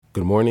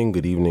Good morning,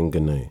 good evening,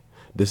 good night.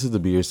 This is the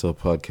Be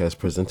Yourself podcast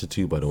presented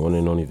to you by the one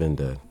and only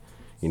Vendad.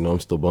 You know, I'm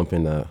still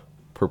bumping that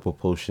purple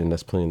potion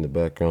that's playing in the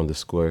background, the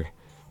square.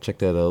 Check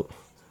that out.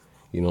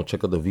 You know,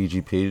 check out the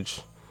VG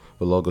page,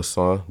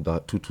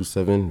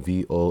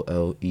 Volergason.227,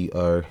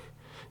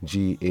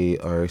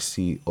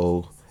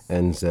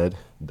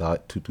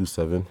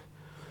 VOLERGARCONZ.227.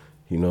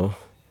 You know,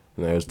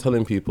 and I was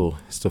telling people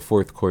it's the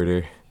fourth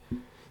quarter,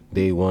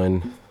 day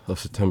one of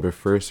September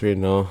 1st right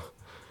now.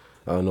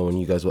 I don't know when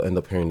you guys will end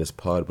up hearing this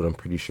pod, but I'm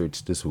pretty sure it's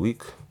this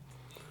week.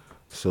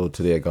 So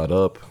today I got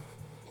up,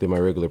 did my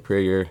regular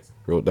prayer,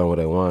 wrote down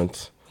what I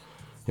want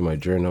in my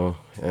journal,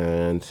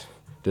 and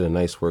did a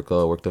nice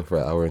workout. Worked out for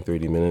an hour and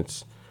 30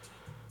 minutes.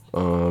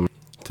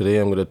 Today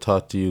I'm going to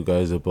talk to you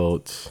guys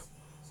about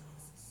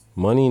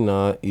money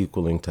not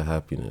equaling to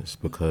happiness,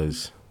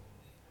 because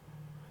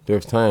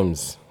there's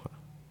times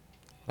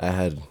I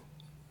had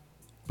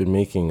been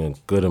making a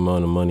good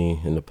amount of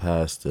money in the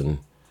past, and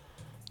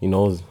you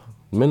know,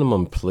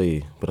 minimum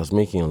play, but I was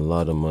making a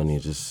lot of money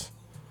just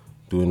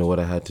doing what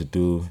I had to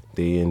do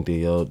day in,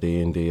 day out,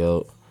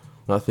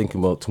 not thinking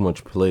about too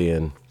much play,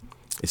 and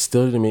it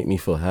still didn't make me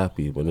feel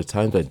happy. When the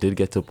times I did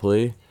get to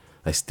play,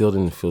 I still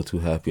didn't feel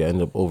too happy. I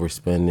ended up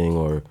overspending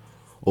or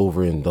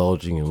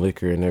overindulging in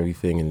liquor and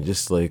everything, and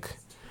just like,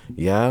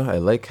 yeah, I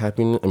like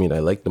happiness. I mean, I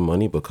like the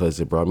money because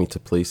it brought me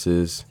to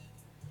places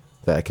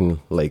that I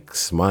can like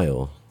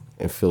smile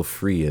and feel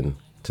free and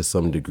to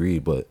some degree,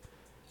 but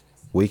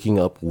waking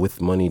up with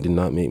money did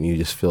not make me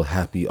just feel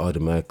happy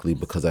automatically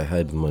because I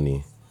had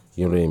money.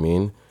 You know what I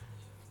mean?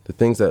 The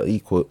things that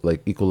equal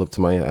up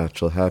to my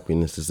actual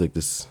happiness is like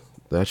this.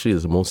 Actually,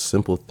 is the most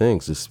simple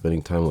things: just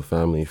spending time with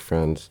family,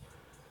 friends,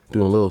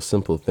 doing little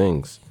simple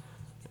things.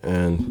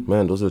 And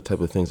man, those are the type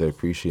of things I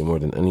appreciate more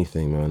than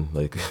anything, man.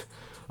 Like,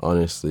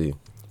 honestly.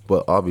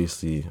 But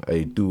obviously,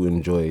 I do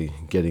enjoy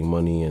getting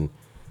money and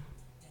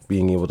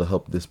being able to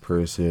help this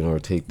person or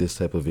take this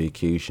type of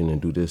vacation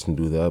and do this and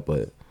do that.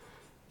 But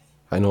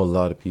I know a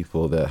lot of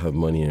people that have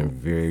money and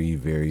very,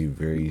 very,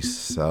 very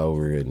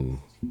sour and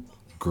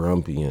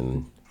grumpy,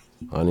 and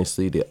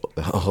honestly,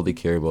 all they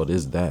care about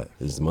is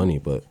money.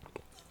 But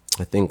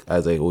I think,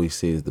 as I always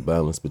say, is the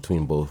balance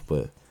between both.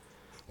 But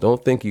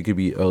don't think you could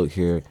be out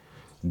here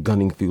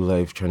gunning through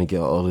life trying to get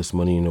all this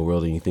money in the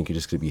world and you think you're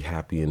just gonna be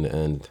happy in the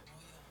end.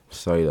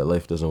 Sorry, that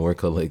life doesn't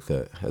work out like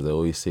that. As I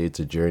always say, it's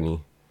a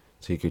journey.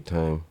 Take your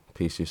time,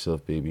 pace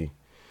yourself, baby,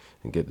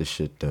 and get this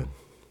shit done.